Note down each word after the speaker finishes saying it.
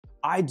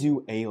I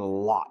do a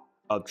lot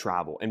of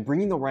travel, and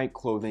bringing the right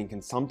clothing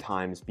can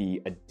sometimes be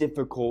a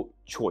difficult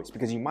choice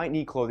because you might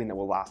need clothing that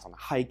will last on a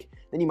hike,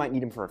 then you might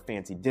need them for a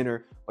fancy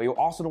dinner, but you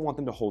also don't want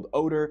them to hold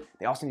odor,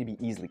 they also need to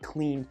be easily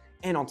cleaned,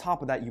 and on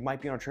top of that, you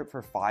might be on a trip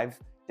for 5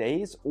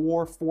 days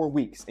or 4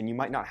 weeks, and you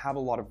might not have a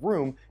lot of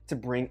room to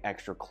bring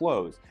extra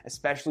clothes,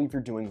 especially if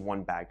you're doing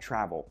one bag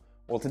travel.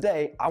 Well,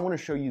 today, I want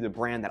to show you the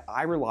brand that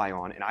I rely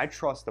on and I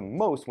trust the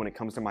most when it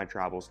comes to my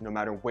travels. No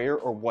matter where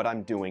or what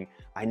I'm doing,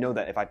 I know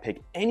that if I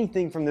pick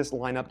anything from this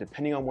lineup,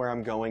 depending on where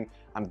I'm going,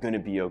 I'm going to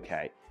be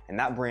okay. And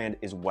that brand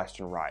is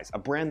Western Rise, a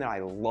brand that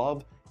I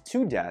love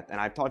to death and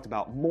I've talked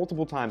about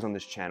multiple times on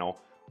this channel,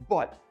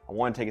 but I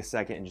want to take a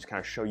second and just kind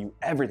of show you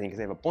everything because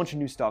they have a bunch of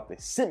new stuff. They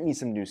sent me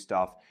some new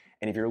stuff.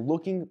 And if you're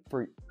looking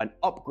for an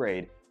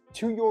upgrade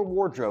to your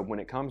wardrobe when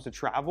it comes to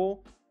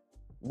travel,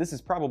 this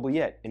is probably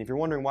it. And if you're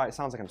wondering why it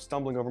sounds like I'm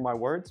stumbling over my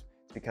words,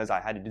 it's because I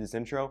had to do this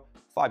intro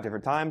 5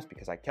 different times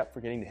because I kept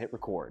forgetting to hit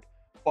record.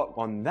 But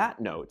on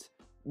that note,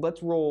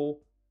 let's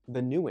roll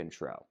the new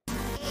intro.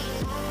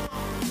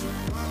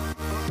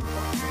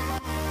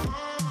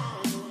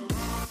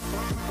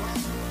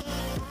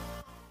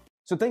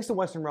 So thanks to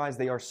Western Rise,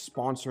 they are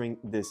sponsoring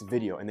this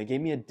video and they gave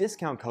me a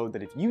discount code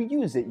that if you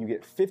use it, you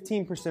get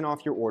 15%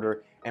 off your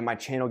order and my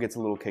channel gets a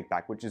little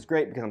kickback, which is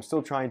great because I'm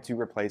still trying to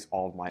replace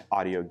all of my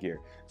audio gear.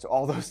 So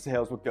all those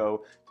sales will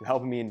go to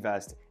helping me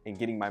invest in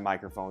getting my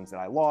microphones that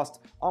I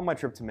lost on my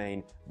trip to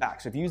Maine back.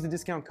 So if you use the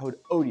discount code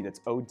ODIE,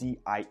 that's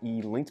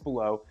O-D-I-E, linked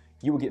below,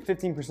 you will get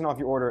 15% off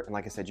your order. And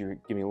like I said, you're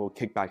giving a little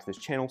kickback to this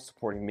channel,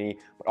 supporting me,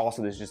 but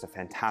also this is just a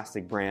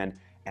fantastic brand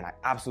and I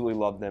absolutely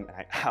love them and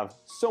I have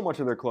so much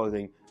of their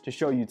clothing to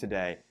show you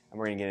today, and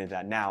we're gonna get into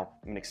that now.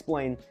 I'm gonna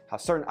explain how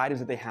certain items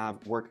that they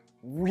have work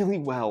really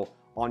well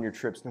on your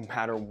trips no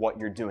matter what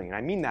you're doing. And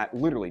I mean that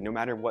literally, no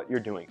matter what you're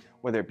doing,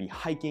 whether it be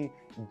hiking,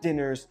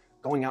 dinners,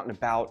 going out and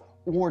about,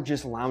 or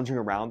just lounging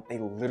around, they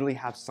literally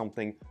have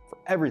something for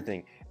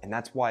everything. And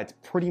that's why it's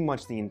pretty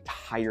much the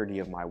entirety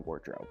of my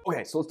wardrobe.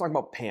 Okay, so let's talk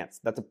about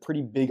pants. That's a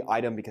pretty big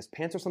item because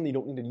pants are something you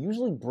don't need to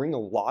usually bring a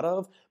lot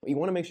of, but you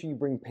wanna make sure you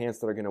bring pants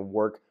that are gonna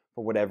work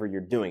for whatever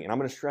you're doing. And I'm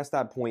gonna stress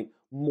that point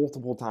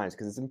multiple times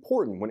because it's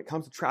important. When it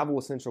comes to travel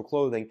essential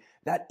clothing,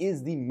 that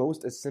is the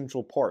most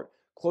essential part.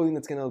 Clothing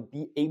that's gonna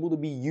be able to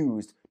be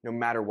used no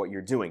matter what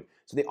you're doing.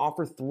 So they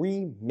offer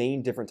 3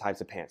 main different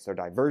types of pants. They're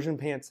diversion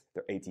pants,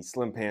 they're AT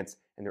slim pants,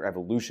 and they're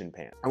evolution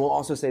pants. I will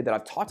also say that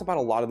I've talked about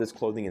a lot of this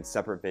clothing in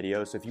separate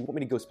videos. So if you want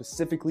me to go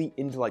specifically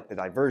into like the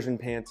diversion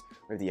pants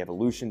or the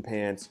evolution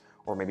pants,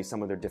 or maybe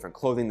some of their different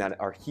clothing that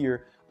are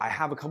here, I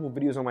have a couple of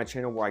videos on my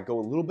channel where I go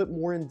a little bit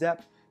more in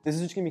depth. This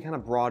is just gonna be kind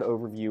of broad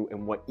overview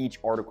and what each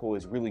article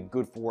is really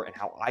good for and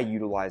how I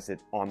utilize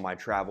it on my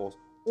travels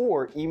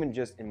or even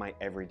just in my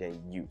everyday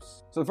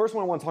use. So the first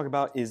one I want to talk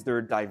about is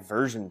their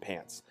diversion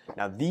pants.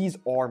 Now these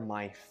are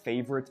my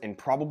favorite and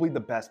probably the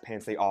best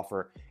pants they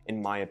offer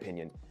in my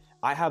opinion.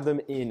 I have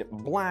them in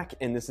black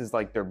and this is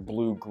like their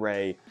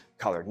blue-gray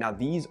color. Now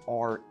these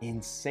are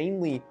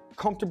insanely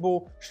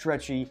comfortable,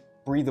 stretchy,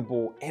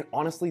 breathable, and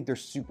honestly, they're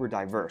super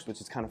diverse, which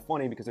is kind of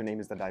funny because their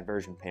name is the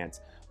diversion pants.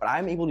 But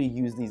I'm able to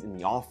use these in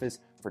the office,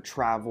 for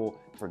travel,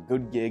 for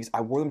good gigs. I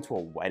wore them to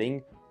a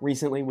wedding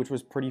recently, which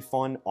was pretty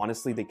fun.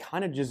 Honestly, they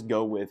kind of just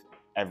go with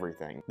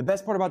everything. The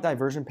best part about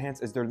diversion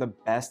pants is they're the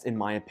best in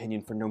my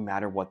opinion for no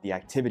matter what the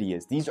activity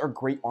is. These are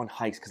great on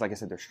hikes because like I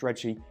said, they're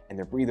stretchy and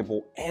they're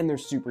breathable and they're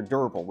super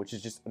durable, which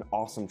is just an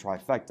awesome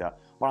trifecta.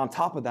 But on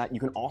top of that, you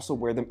can also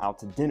wear them out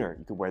to dinner.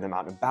 You can wear them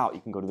out and about.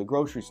 You can go to the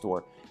grocery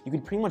store. You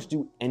can pretty much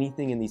do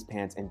anything in these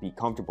pants and be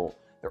comfortable.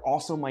 They're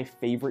also my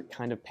favorite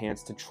kind of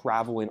pants to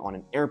travel in on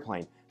an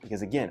airplane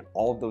because again,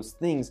 all of those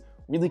things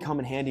really come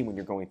in handy when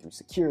you're going through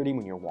security,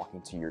 when you're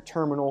walking to your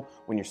terminal,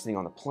 when you're sitting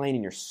on the plane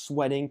and you're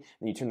sweating,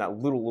 and you turn that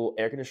little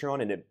air conditioner on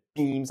and it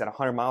beams at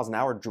 100 miles an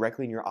hour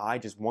directly in your eye,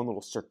 just one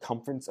little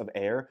circumference of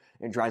air,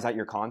 and it dries out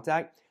your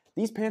contact.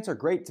 These pants are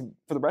great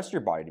for the rest of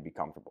your body to be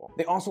comfortable.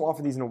 They also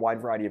offer these in a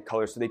wide variety of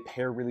colors, so they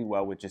pair really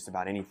well with just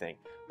about anything.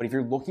 But if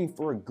you're looking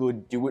for a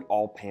good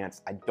do-it-all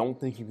pants, I don't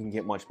think you can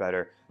get much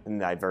better than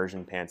the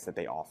diversion pants that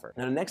they offer.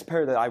 Now the next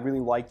pair that I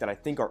really like that I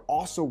think are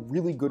also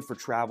really good for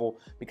travel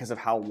because of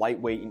how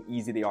lightweight and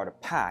easy they are to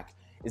pack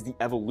is the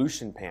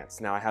evolution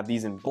pants. Now I have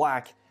these in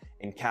black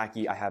and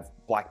khaki. I have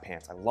black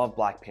pants. I love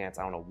black pants.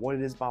 I don't know what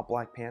it is about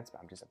black pants,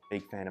 but I'm just a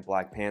big fan of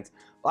black pants.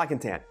 Black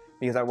and tan,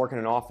 because I work in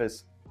an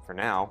office for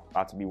now,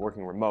 about to be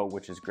working remote,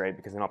 which is great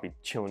because then I'll be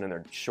chilling in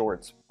their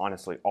shorts,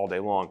 honestly, all day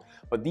long.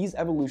 But these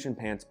evolution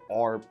pants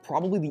are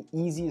probably the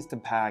easiest to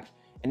pack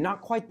and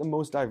not quite the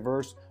most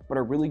diverse, but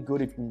are really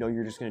good if you know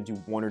you're just gonna do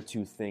 1 or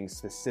 2 things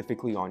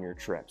specifically on your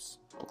trips.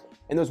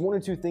 And those 1 or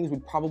 2 things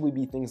would probably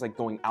be things like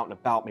going out and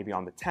about, maybe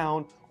on the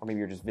town, or maybe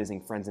you're just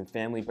visiting friends and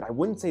family, but I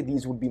wouldn't say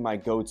these would be my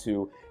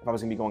go-to if I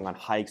was gonna be going on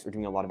hikes or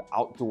doing a lot of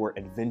outdoor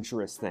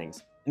adventurous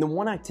things. And the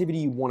one activity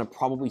you wanna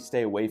probably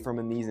stay away from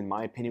in these, in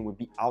my opinion, would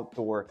be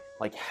outdoor,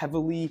 like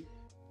heavily,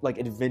 like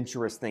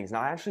adventurous things.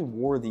 Now I actually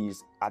wore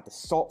these at the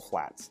Salt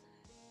Flats,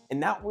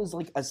 and that was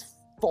like as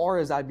far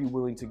as I'd be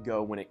willing to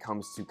go when it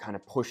comes to kind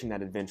of pushing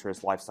that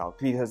adventurous lifestyle,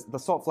 because the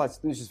salt flats,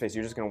 let's just face it,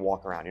 you're just gonna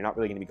walk around. You're not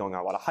really gonna be going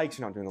on a lot of hikes,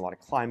 you're not doing a lot of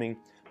climbing.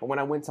 But when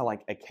I went to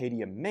like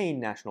Acadia, Maine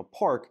National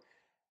Park,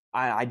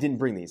 I didn't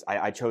bring these.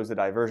 I chose the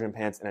diversion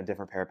pants and a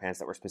different pair of pants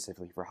that were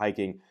specifically for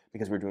hiking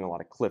because we were doing a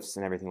lot of cliffs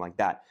and everything like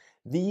that.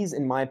 These,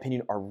 in my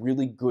opinion, are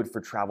really good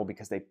for travel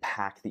because they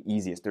pack the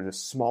easiest. They're the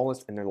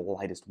smallest and they're the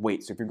lightest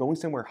weight. So if you're going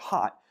somewhere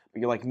hot, but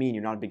you're like me and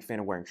you're not a big fan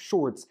of wearing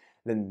shorts,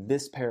 then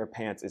this pair of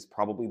pants is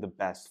probably the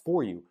best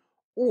for you.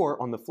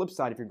 Or on the flip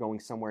side, if you're going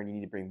somewhere and you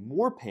need to bring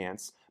more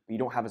pants, but you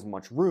don't have as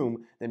much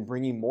room, then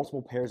bringing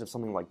multiple pairs of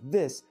something like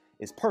this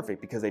is perfect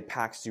because they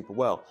pack super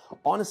well.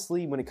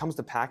 Honestly, when it comes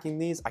to packing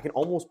these, I can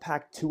almost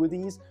pack 2 of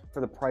these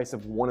for the price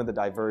of one of the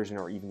diversion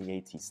or even the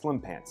AT Slim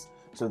pants.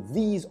 So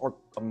these are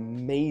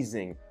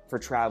amazing for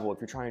travel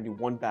if you're trying to do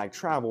one bag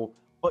travel,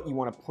 but you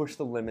want to push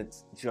the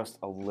limits just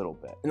a little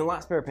bit. And the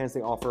last pair of pants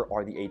they offer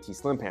are the AT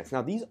Slim pants.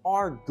 Now these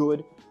are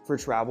good for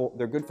travel.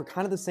 They're good for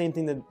kind of the same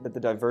thing that the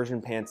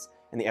diversion pants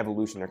and the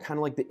evolution. They're kind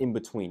of like the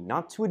in-between.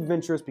 Not too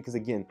adventurous because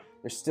again,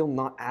 they're still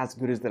not as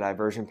good as the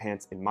diversion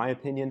pants in my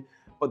opinion,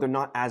 but they're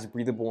not as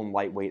breathable and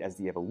lightweight as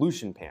the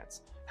evolution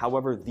pants.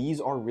 However, these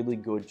are really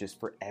good just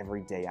for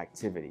everyday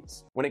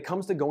activities. When it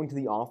comes to going to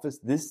the office,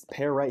 this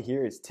pair right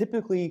here is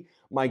typically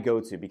my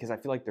go-to because I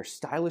feel like they're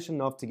stylish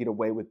enough to get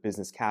away with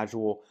business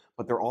casual,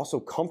 but they're also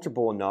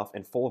comfortable enough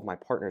and full of my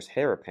partner's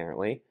hair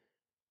apparently.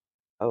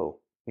 Oh,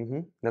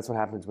 that's what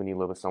happens when you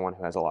live with someone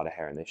who has a lot of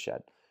hair and they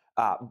shed.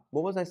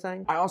 What was I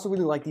saying? I also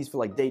really like these for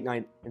like date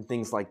night and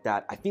things like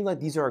that. I feel like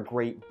these are a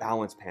great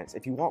balance pants.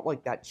 If you want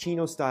like that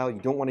chino style, you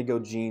don't want to go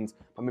jeans,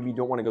 but maybe you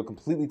don't want to go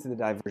completely to the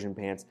diversion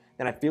pants,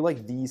 then I feel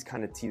like these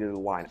kind of teeter the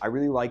line. I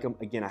really like them.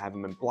 Again, I have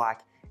them in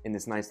black in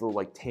this nice little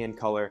like tan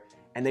color,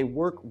 and they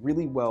work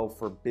really well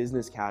for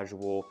business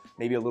casual,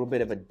 maybe a little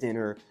bit of a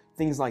dinner,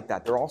 things like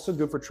that. They're also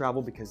good for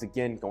travel because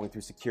again, going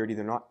through security,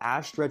 they're not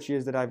as stretchy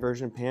as the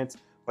diversion pants,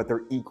 but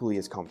they're equally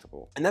as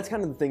comfortable. And that's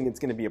kind of the thing that's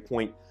gonna be a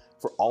point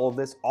for all of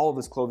this. All of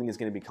this clothing is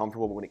gonna be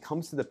comfortable, but when it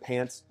comes to the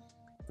pants,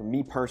 for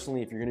me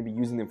personally, if you're gonna be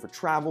using them for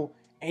travel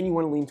and you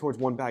wanna lean towards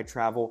one bag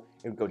travel,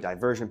 it would go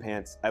diversion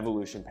pants,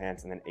 evolution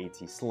pants, and then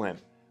AT Slim.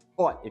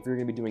 But if you're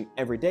gonna be doing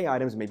everyday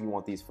items, maybe you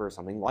want these for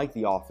something like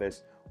the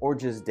office or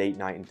just date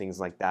night and things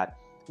like that,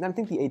 then I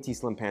think the AT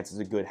Slim pants is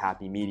a good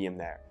happy medium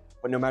there.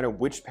 But no matter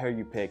which pair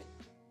you pick,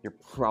 you're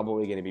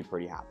probably gonna be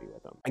pretty happy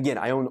with them. Again,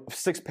 I own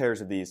 6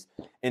 pairs of these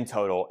in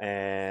total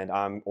and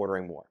I'm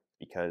ordering more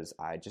because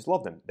I just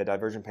love them. The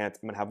diversion pants,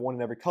 I'm gonna have one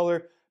in every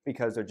color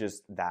because they're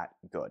just that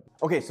good.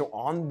 Okay, so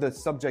on the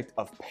subject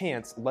of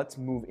pants, let's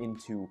move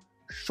into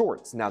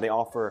shorts. Now they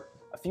offer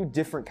a few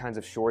different kinds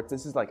of shorts.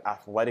 This is like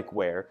athletic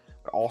wear,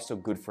 but also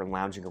good for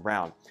lounging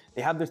around.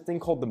 They have this thing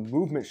called the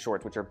movement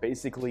shorts, which are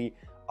basically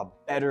a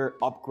better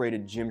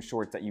upgraded gym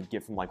shorts that you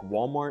get from like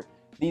Walmart.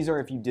 These are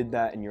if you did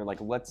that and you're like,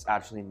 let's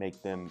actually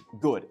make them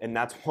good. And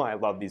that's why I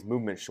love these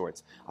movement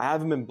shorts. I have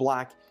them in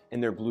black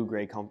and they're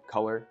blue-gray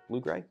color,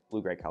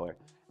 blue-gray color.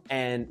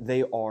 And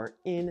they are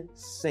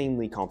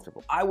insanely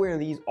comfortable. I wear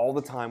these all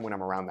the time when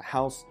I'm around the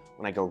house,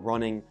 when I go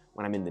running,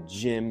 when I'm in the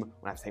gym,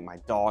 when I have to take my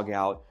dog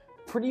out.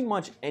 Pretty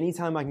much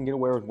anytime I can get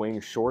away with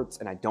wearing shorts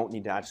and I don't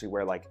need to actually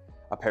wear like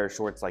a pair of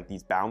shorts like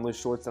these boundless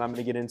shorts that I'm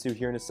gonna get into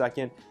here in a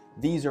second,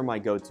 these are my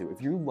go-to.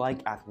 If you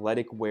like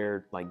athletic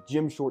wear, like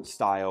gym short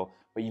style,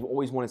 but you've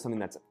always wanted something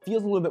that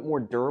feels a little bit more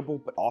durable,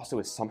 but also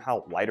is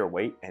somehow lighter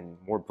weight and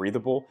more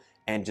breathable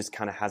and just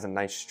kind of has a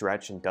nice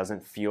stretch and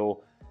doesn't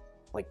feel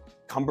like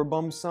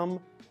cumberbumsome,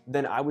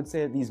 then I would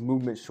say that these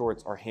movement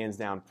shorts are hands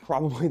down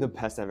probably the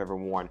best I've ever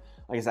worn.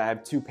 Like I said, I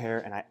have 2 pair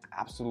and I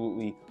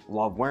absolutely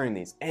love wearing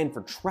these. And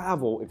for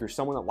travel, if you're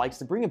someone that likes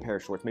to bring a pair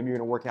of shorts, maybe you're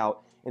gonna work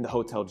out in the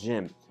hotel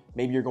gym,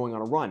 maybe you're going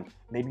on a run,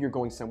 maybe you're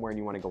going somewhere and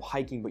you wanna go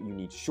hiking, but you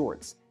need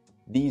shorts.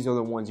 These are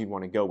the ones you'd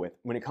wanna go with.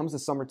 When it comes to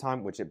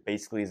summertime, which it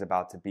basically is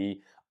about to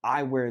be,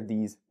 I wear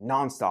these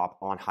nonstop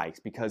on hikes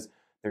because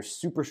they're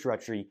super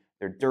stretchy,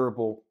 they're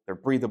durable, they're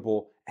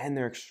breathable, and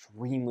they're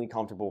extremely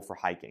comfortable for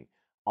hiking.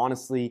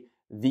 Honestly,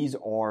 these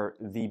are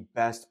the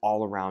best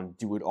all-around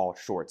do-it-all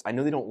shorts. I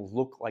know they don't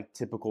look like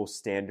typical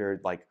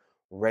standard, like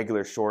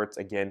regular shorts,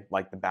 again,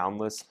 like the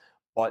boundless,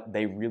 but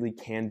they really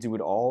can do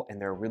it all,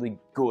 and they're really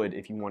good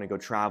if you want to go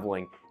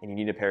traveling and you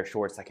need a pair of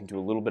shorts that can do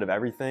a little bit of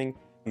everything.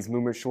 These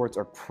movement shorts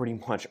are pretty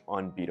much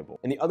unbeatable.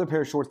 And the other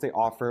pair of shorts they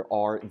offer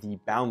are the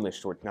boundless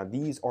shorts. Now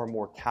these are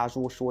more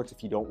casual shorts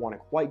if you don't want to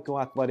quite go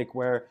athletic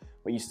wear,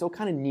 but you still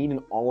kind of need an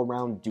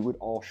all-around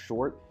do-it-all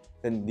short,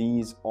 then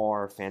these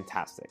are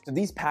fantastic. So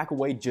these pack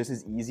away just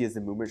as easy as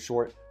the movement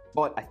short,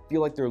 but I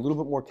feel like they're a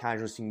little bit more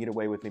casual so you can get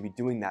away with maybe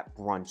doing that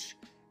brunch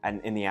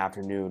and in the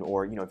afternoon,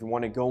 or you know, if you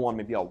want to go on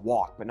maybe a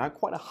walk, but not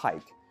quite a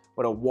hike,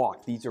 but a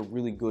walk. These are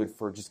really good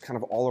for just kind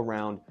of all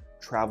around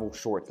travel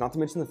shorts. Not to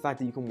mention the fact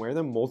that you can wear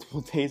them multiple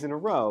days in a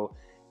row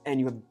and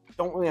you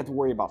don't really have to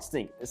worry about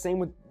stink. The same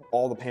with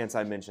all the pants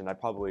I mentioned. I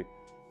probably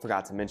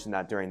forgot to mention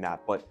that during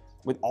that, but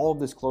with all of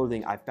this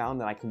clothing, I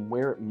found that I can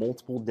wear it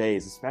multiple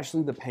days,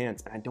 especially the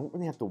pants, and I don't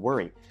really have to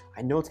worry.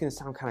 I know it's gonna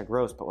sound kind of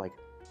gross, but like,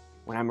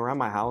 when I'm around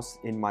my house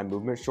in my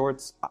movement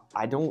shorts,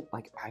 I don't,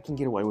 like, I can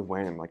get away with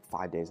wearing them like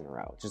 5 days in a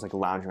row, just like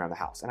lounging around the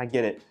house. And I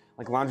get it,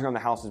 like lounging around the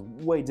house is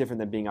way different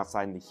than being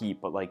outside in the heat,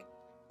 but like,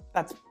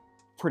 that's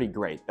pretty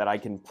great that I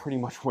can pretty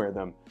much wear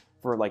them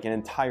for like an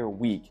entire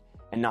week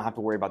and not have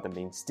to worry about them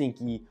being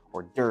stinky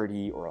or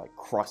dirty or like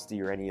crusty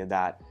or any of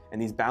that.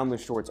 And these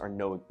boundless shorts are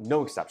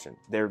no exception.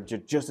 They're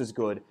just as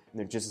good and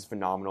they're just as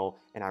phenomenal.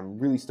 And I'm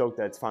really stoked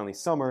that it's finally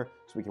summer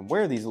so we can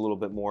wear these a little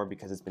bit more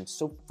because it's been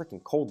so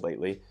freaking cold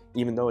lately,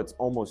 even though it's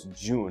almost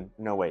June.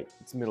 No, wait,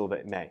 it's middle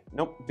of May.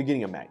 Nope,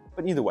 beginning of May.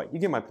 But either way, you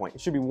get my point.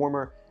 It should be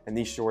warmer, and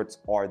these shorts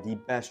are the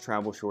best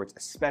travel shorts,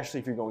 especially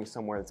if you're going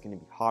somewhere that's gonna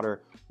be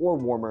hotter or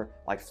warmer,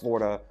 like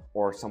Florida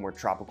or somewhere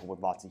tropical with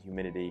lots of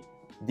humidity.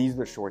 These are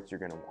the shorts you're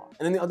gonna want.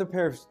 And then the other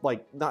pair of,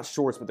 like, not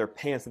shorts, but they're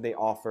pants that they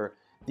offer,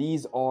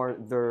 these are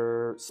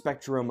their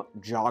Spectrum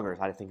joggers.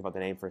 I had to think about the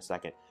name for a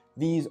second.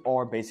 These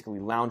are basically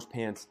lounge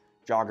pants,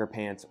 jogger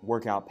pants,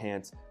 workout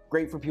pants.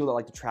 Great for people that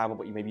like to travel,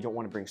 but you maybe don't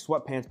want to bring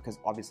sweatpants because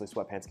obviously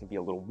sweatpants can be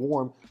a little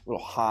warm, a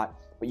little hot,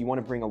 but you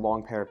want to bring a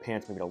long pair of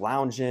pants maybe to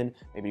lounge in,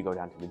 maybe to go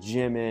down to the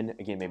gym in,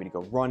 again, maybe to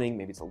go running,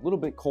 maybe it's a little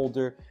bit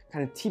colder,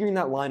 kind of teetering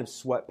that line of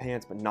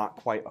sweatpants, but not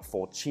quite a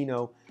full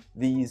chino.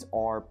 These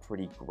are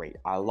pretty great.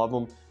 I love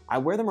them. I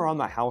wear them around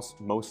the house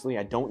mostly.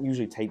 I don't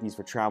usually take these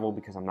for travel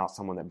because I'm not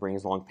someone that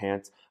brings long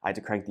pants. I had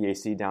to crank the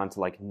AC down to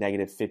like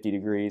negative 50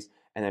 degrees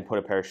and then put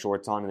a pair of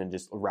shorts on and then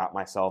just wrap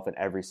myself in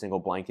every single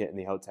blanket in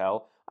the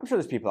hotel. I'm sure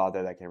there's people out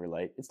there that can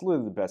relate. It's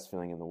literally the best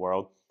feeling in the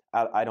world.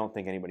 I don't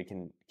think anybody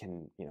can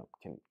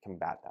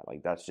combat that.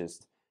 Like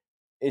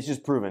it's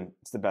just proven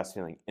it's the best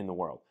feeling in the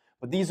world.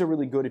 But these are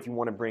really good if you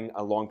want to bring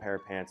a long pair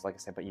of pants, like I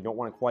said, but you don't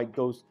want to quite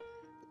go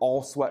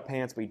all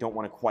sweatpants, but you don't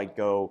want to quite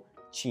go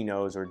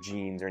chinos or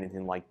jeans or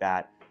anything like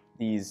that.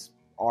 These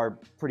are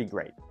pretty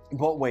great.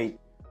 But wait,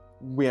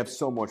 we have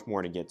so much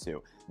more to get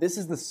to. This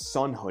is the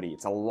Sun hoodie.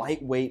 It's a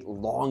lightweight,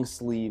 long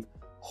sleeve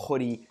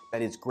hoodie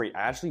that is great.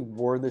 I actually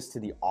wore this to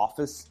the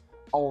office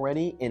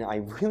already, and I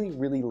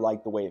really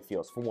like the way it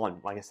feels. For one,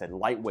 like I said,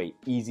 lightweight,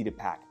 easy to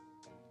pack,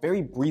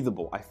 very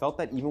breathable. I felt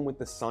that even with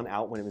the sun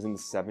out when it was in the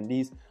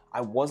 70s, I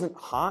wasn't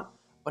hot,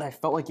 but I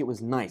felt like it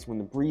was nice. When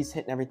the breeze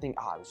hit and everything,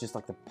 it was just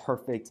like the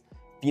perfect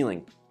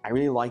feeling. I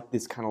really like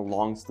this kind of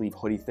long sleeve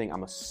hoodie thing.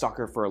 I'm a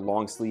sucker for a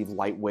long sleeve,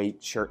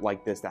 lightweight shirt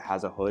like this that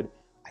has a hood.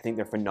 I think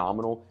they're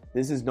phenomenal.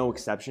 This is no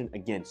exception.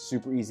 Again,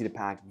 super easy to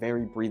pack,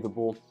 very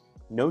breathable,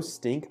 no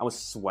stink. I was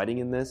sweating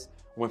in this.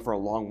 Went for a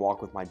long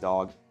walk with my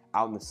dog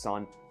out in the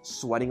sun,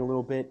 sweating a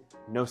little bit,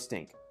 no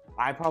stink.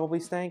 I probably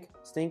stunk,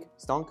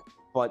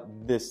 but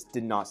this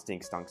did not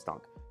stink, stunk.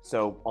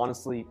 So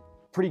honestly,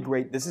 pretty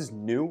great. This is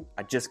new.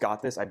 I just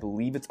got this. I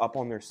believe it's up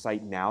on their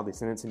site now. They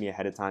sent it to me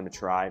ahead of time to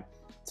try.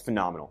 It's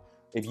phenomenal.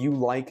 If you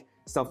like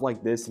stuff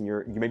like this and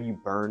maybe you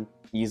burn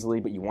easily,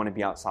 but you want to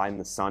be outside in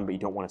the sun, but you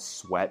don't want to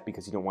sweat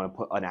because you don't want to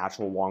put an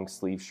actual long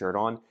sleeve shirt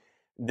on,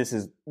 this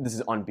is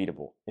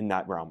unbeatable in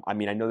that realm. I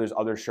mean, I know there's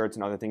other shirts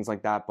and other things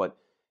like that, but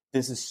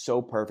this is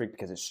so perfect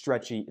because it's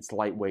stretchy, it's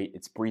lightweight,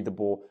 it's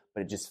breathable,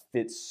 but it just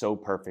fits so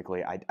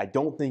perfectly. I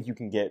don't think you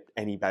can get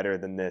any better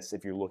than this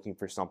if you're looking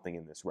for something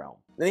in this realm.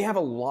 They have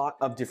a lot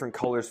of different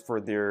colors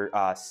for their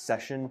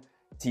session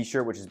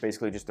t-shirt, which is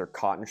basically just their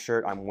cotton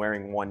shirt. I'm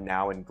wearing one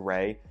now in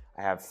gray.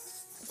 I have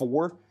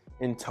 4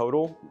 in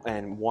total,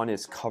 and one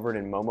is covered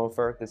in Momo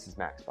fur. This is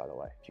Max, by the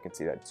way, if you can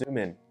see that. Zoom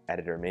in,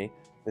 editor me.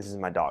 This is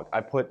my dog.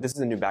 This is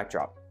a new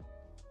backdrop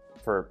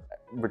for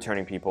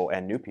returning people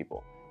and new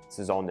people. This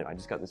is all new. I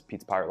just got this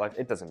Pete's Pirate Life.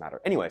 It doesn't matter.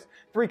 Anyways,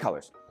 3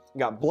 colors. You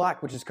got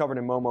black, which is covered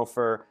in Momo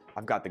fur.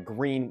 I've got the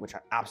green, which I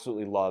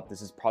absolutely love.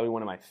 This is probably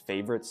one of my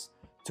favorites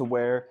to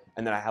wear.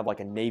 And then I have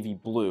like a navy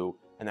blue,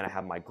 and then I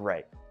have my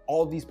gray.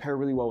 All of these pair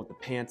really well with the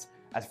pants.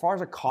 As far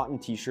as a cotton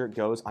t-shirt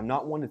goes, I'm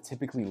not one to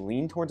typically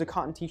lean towards a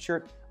cotton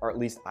t-shirt, or at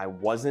least I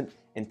wasn't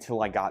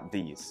until I got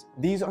these.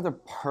 These are the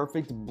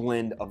perfect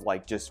blend of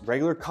like just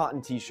regular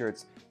cotton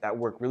t-shirts that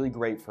work really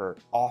great for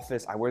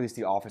office. I wear these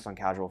to the office on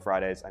casual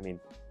Fridays. I mean,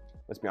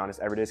 let's be honest,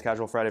 every day is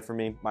casual Friday for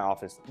me. My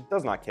office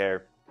does not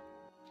care.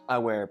 I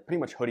wear pretty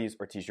much hoodies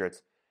or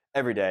t-shirts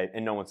every day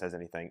and no one says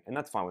anything, and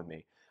that's fine with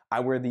me. I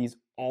wear these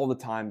all the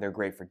time. They're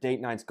great for date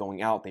nights,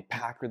 going out. They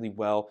pack really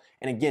well.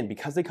 And again,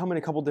 because they come in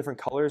a couple different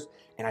colors,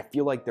 and I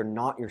feel like they're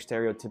not your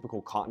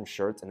stereotypical cotton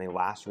shirts and they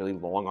last really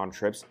long on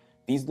trips,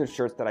 these are the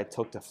shirts that I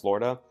took to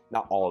Florida.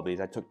 Not all of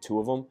these, I took 2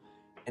 of them.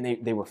 And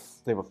they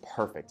were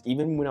perfect.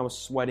 Even when I was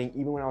sweating,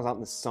 even when I was out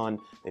in the sun,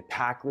 they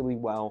pack really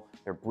well,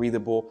 they're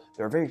breathable,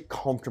 they're a very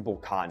comfortable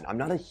cotton. I'm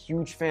not a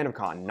huge fan of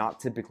cotton, not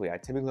typically. I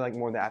typically like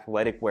more the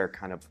athletic wear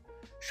kind of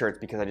shirts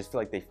because I just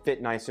feel like they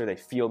fit nicer, they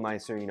feel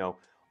nicer, you know,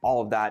 all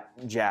of that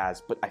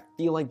jazz. But I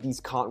feel like these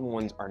cotton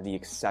ones are the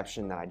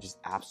exception that I just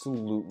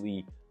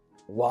absolutely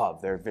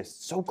love. They're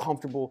just so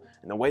comfortable,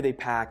 and the way they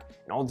pack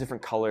in all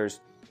different colors,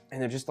 and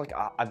they're just like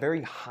a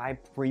very high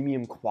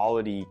premium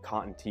quality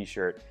cotton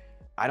t-shirt.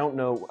 I don't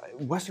know,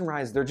 Western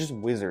Rise, they're just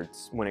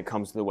wizards when it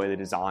comes to the way they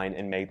design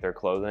and make their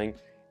clothing.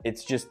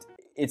 It's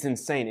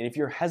insane. And if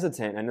you're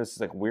hesitant, I know this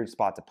is like a weird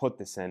spot to put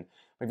this in,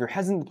 but if you're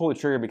hesitant to pull the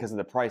trigger because of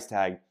the price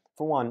tag,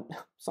 for one,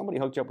 somebody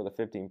hooked you up with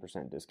a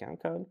 15%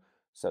 discount code.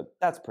 So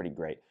that's pretty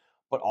great.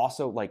 But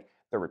also, like,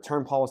 the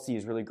return policy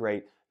is really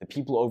great. The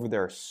people over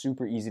there are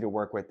super easy to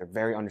work with. They're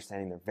very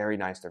understanding. They're very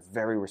nice. They're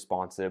very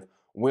responsive.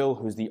 Will,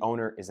 who's the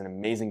owner, is an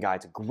amazing guy.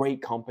 It's a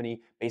great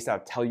company based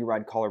out of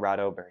Telluride,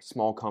 Colorado. Very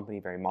small company,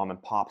 very mom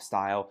and pop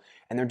style.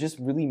 And they're just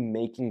really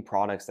making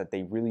products that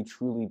they really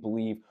truly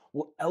believe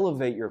will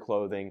elevate your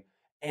clothing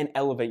and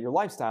elevate your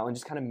lifestyle and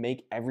just kind of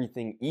make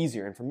everything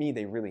easier. And for me,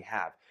 they really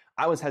have.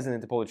 I was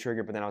hesitant to pull the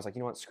trigger, but then I was like, you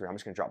know what, screw it. I'm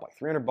just gonna drop like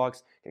 $300,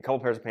 get a couple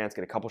pairs of pants,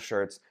 get a couple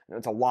shirts. And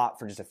it's a lot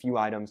for just a few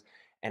items.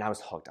 And I was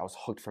hooked. I was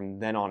hooked from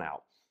then on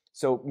out.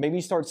 So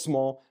maybe start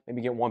small,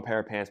 maybe get one pair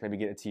of pants, maybe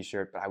get a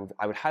t-shirt, but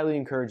I would highly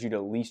encourage you to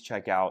at least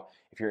check out,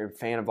 if you're a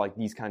fan of like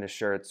these kind of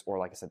shirts, or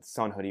like I said, the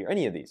Sun hoodie or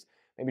any of these,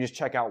 maybe just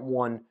check out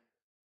one,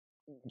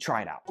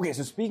 try it out. Okay,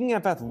 so speaking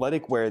of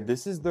athletic wear,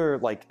 this is their,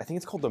 like, I think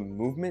it's called the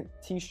Movement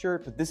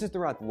t-shirt, but this is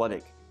their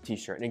athletic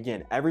t-shirt. And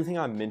again, everything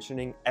I'm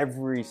mentioning,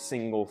 every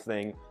single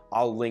thing,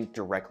 I'll link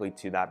directly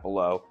to that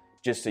below,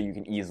 just so you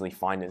can easily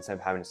find it instead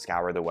of having to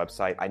scour the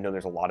website. I know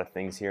there's a lot of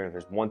things here. If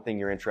there's one thing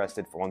you're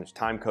interested for, there's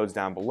time codes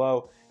down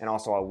below, and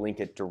also I'll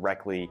link it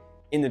directly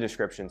in the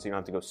description so you don't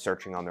have to go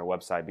searching on their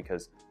website,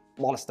 because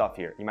a lot of stuff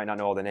here. You might not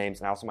know all the names,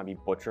 and I also might be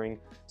butchering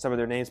some of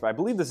their names, but I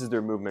believe this is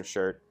their Movement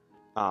shirt.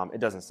 It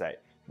doesn't say.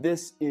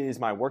 This is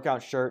my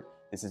workout shirt.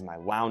 This is my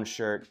lounge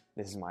shirt.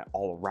 This is my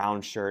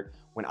all-around shirt.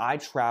 When I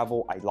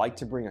travel, I like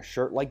to bring a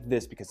shirt like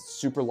this because it's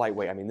super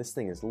lightweight. I mean, this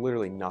thing is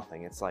literally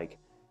nothing. It's like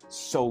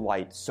so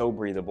light, so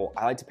breathable.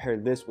 I like to pair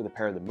this with a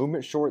pair of the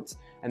Movement shorts,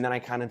 and then I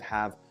kind of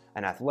have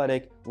an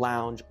athletic,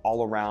 lounge,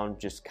 all around,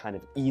 just kind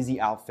of easy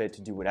outfit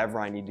to do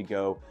whatever I need to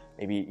go.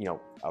 Maybe, you know,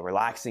 a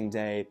relaxing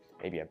day,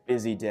 maybe a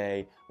busy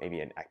day, maybe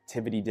an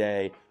activity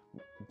day.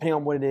 Depending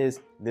on what it is,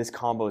 this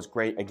combo is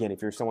great. Again,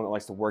 if you're someone that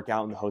likes to work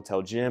out in the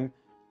hotel gym,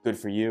 good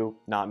for you.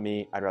 Not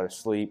me. I'd rather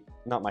sleep.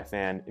 Not my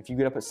fan. If you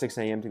get up at 6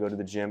 a.m. to go to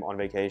the gym on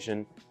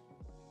vacation,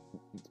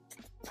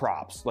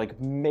 props, like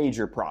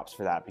major props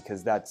for that,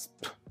 because that's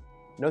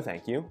no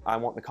thank you. I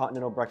want the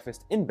continental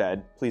breakfast in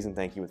bed, please and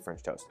thank you, with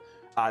French toast.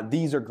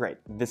 These are great.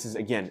 This is,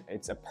 again,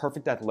 it's a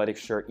perfect athletic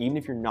shirt. Even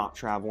if you're not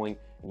traveling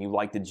and you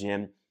like the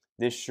gym,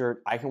 this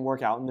shirt, I can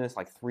work out in this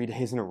like 3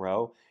 days in a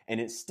row and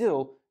it's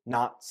still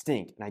not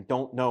stink. And I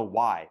don't know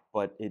why,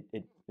 but it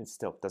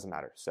still doesn't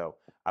matter. So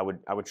I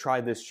would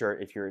try this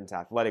shirt if you're into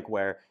athletic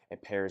wear.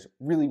 It pairs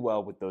really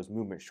well with those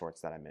Movement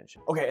shorts that I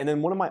mentioned. Okay, and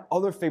then one of my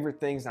other favorite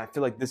things, and I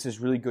feel like this is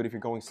really good if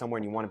you're going somewhere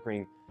and you want to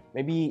bring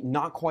maybe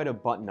not quite a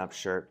button-up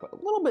shirt, but a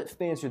little bit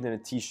fancier than a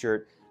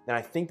t-shirt, then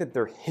I think that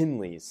their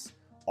Henleys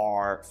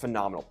are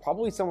phenomenal.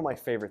 Probably some of my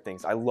favorite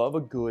things. I love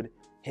a good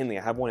Henley.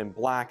 I have one in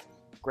black.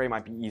 Gray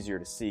might be easier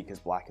to see because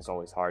black is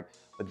always hard.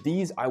 But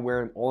these, I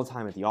wear them all the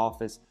time at the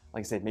office.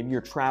 Like I said, maybe you're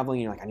traveling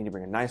and you're like, I need to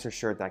bring a nicer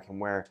shirt that I can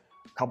wear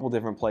a couple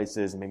different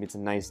places, and maybe it's a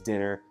nice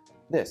dinner.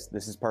 This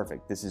is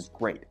perfect. This is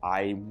great.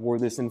 I wore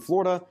this in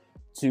Florida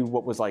to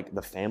what was like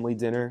the family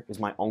dinner. Is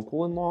my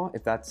uncle-in-law,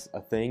 if that's a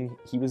thing.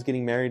 He was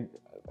getting married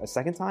a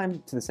second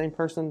time to the same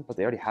person, but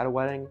they already had a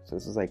wedding. So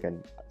this is like a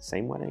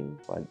same wedding,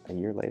 but a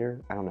year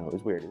later. I don't know. It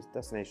was weird. It was a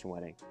destination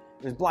wedding.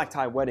 It was black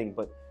tie wedding,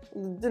 but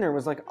the dinner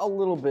was like a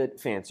little bit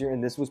fancier,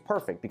 and this was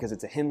perfect because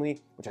it's a Henley,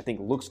 which I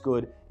think looks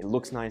good. It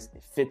looks nice.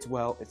 It fits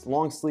well. It's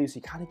long sleeves, so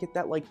you kind of get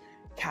that like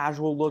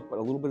casual look, but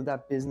a little bit of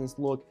that business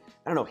look.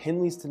 I don't know.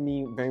 Henleys to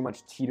me very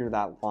much teeter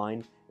that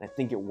line, and I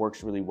think it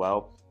works really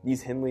well.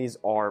 These Henleys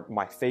are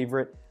my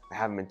favorite. I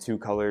have them in 2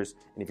 colors,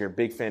 and if you're a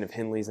big fan of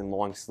Henleys and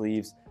long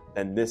sleeves,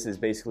 then this is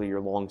basically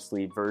your long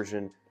sleeve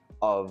version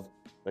of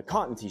the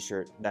cotton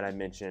t-shirt that I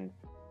mentioned,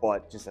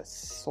 but just a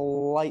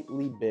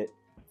slightly bit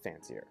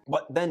fancier.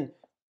 But then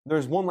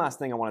there's one last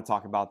thing I want to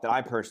talk about that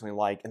I personally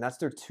like, and that's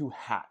their 2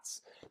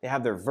 hats. They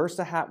have their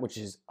Versa hat, which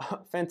is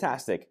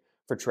fantastic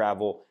for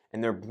travel,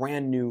 and their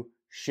brand new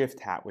Shift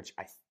hat, which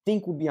I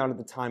think will be out at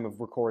the time of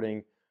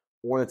recording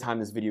or the time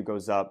this video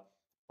goes up,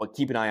 but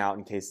keep an eye out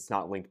in case it's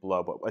not linked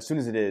below. But as soon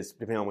as it is,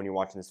 depending on when you're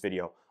watching this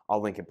video,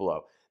 I'll link it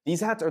below.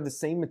 These hats are the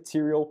same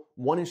material.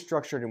 One is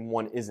structured and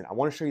one isn't. I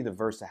want to show you the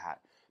Versa hat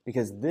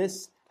because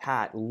this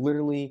hat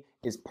literally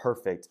is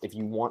perfect if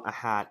you want a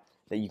hat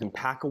that you can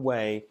pack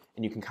away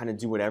and you can kind of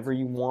do whatever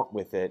you want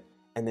with it,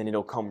 and then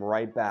it'll come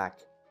right back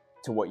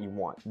to what you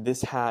want.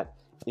 This hat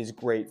is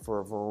great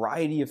for a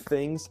variety of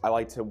things. I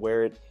like to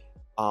wear it,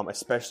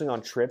 especially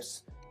on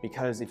trips,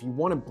 because if you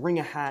want to bring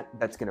a hat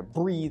that's going to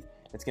breathe,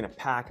 it's going to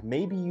pack,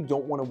 maybe you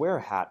don't want to wear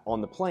a hat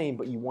on the plane,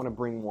 but you want to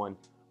bring one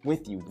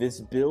with you.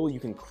 This bill, you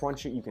can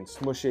crunch it, you can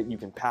smush it, you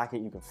can pack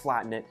it, you can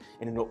flatten it,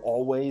 and it'll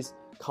always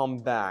come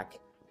back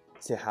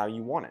to how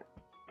you want it.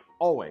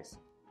 Always.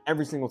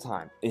 Every single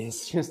time.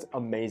 It's just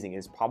amazing.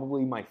 It's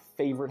probably my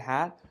favorite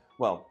hat.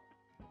 Well,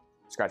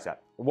 scratch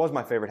that. It was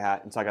my favorite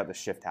hat, and so I got the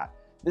Shift hat.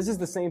 This is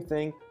the same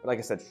thing, but like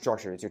I said,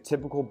 structured. It's your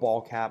typical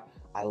ball cap.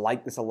 I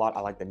like this a lot.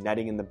 I like the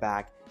netting in the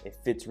back. It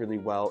fits really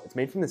well. It's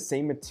made from the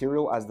same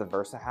material as the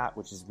Versa hat,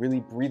 which is really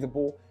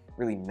breathable,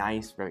 really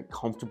nice, very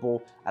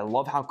comfortable. I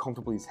love how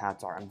comfortable these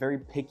hats are. I'm very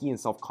picky and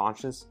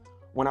self-conscious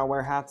when I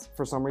wear hats.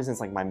 For some reason,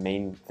 it's like my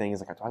main thing is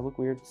like, do I look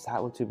weird? Does the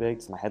hat look too big?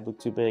 Does my head look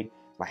too big?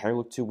 Does my hair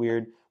look too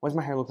weird? What does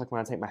my hair look like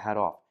when I take my hat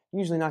off?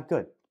 usually not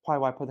good.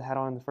 Probably why I put the hat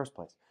on in the first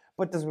place.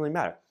 But it doesn't really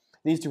matter.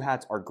 These two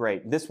hats are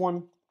great. This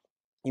one,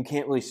 you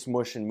can't really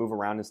smush and move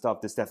around and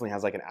stuff. This definitely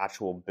has like an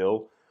actual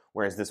bill,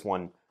 whereas this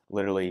one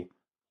literally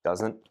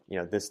doesn't. You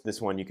know,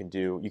 this one you can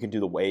do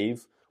the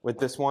wave with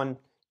this one.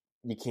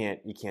 You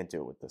can't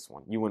do it with this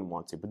one. You wouldn't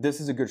want to. But this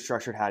is a good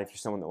structured hat if you're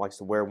someone that likes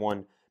to wear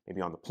one,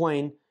 maybe on the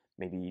plane,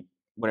 maybe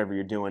whatever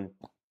you're doing.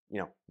 You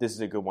know, this is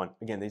a good one.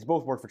 Again, these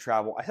both work for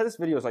travel. I said this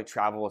video is like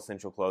travel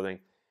essential clothing.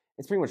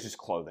 It's pretty much just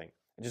clothing.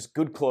 Just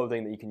good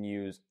clothing that you can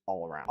use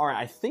all around. All right,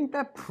 I think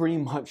that pretty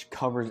much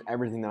covers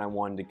everything that I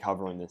wanted to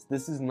cover on this.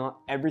 This is not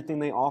everything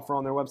they offer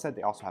on their website.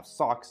 They also have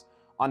socks,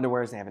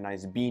 underwears, they have a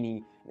nice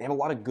beanie, they have a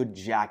lot of good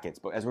jackets.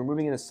 But as we're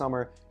moving into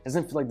summer, it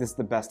doesn't feel like this is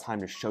the best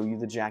time to show you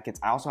the jackets.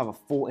 I also have a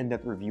full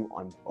in-depth review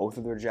on both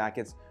of their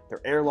jackets,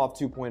 their Airloft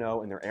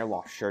 2.0 and their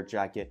Airloft shirt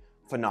jacket.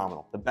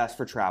 Phenomenal, the best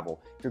for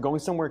travel. If you're going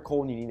somewhere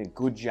cold and you need a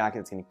good jacket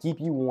that's gonna keep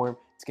you warm,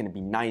 it's gonna be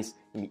nice, it's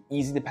gonna be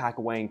easy to pack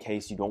away in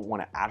case you don't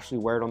wanna actually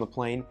wear it on the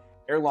plane.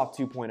 Airloft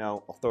 2.0,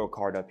 I'll throw a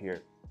card up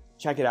here.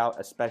 Check it out,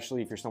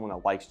 especially if you're someone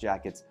that likes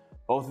jackets.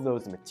 Both of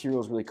those, the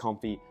material is really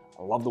comfy.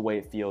 I love the way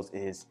it feels. It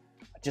is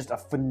just a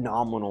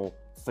phenomenal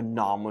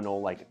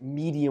like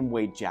medium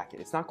weight jacket.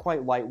 It's not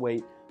quite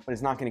lightweight, but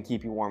it's not gonna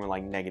keep you warm in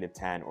like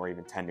 -10 or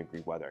even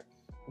 10-degree weather.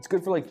 It's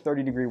good for like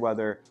 30-degree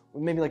weather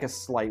with maybe like a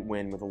slight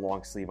wind with a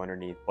long sleeve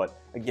underneath. But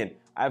again,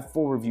 I have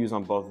full reviews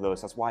on both of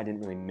those. That's why I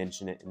didn't really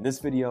mention it in this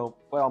video,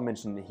 but I'll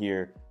mention it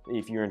here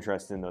if you're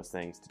interested in those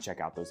things to check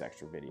out those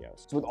extra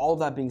videos. So with all of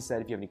that being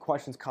said, if you have any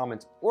questions,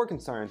 comments, or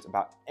concerns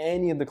about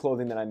any of the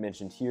clothing that I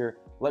mentioned here,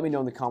 let me know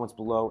in the comments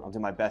below. I'll do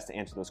my best to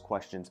answer those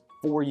questions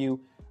for you.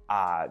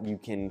 You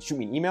can shoot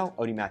me an email,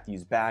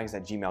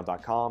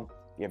 odiematthewsbags@gmail.com.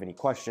 If you have any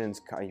questions,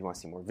 you want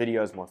to see more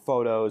videos, more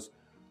photos,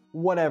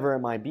 whatever it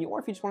might be, or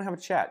if you just want to have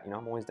a chat, you know,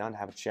 I'm always down to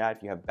have a chat.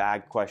 If you have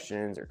bag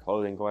questions or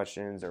clothing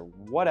questions or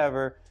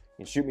whatever, you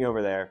can shoot me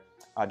over there.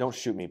 Don't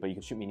shoot me, but you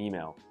can shoot me an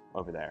email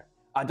over there.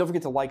 Don't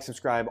forget to like,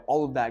 subscribe,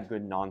 all of that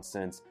good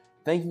nonsense.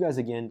 Thank you guys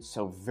again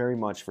so very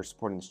much for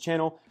supporting this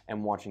channel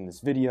and watching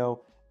this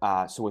video.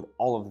 So with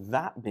all of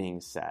that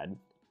being said,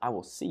 I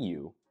will see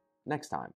you next time.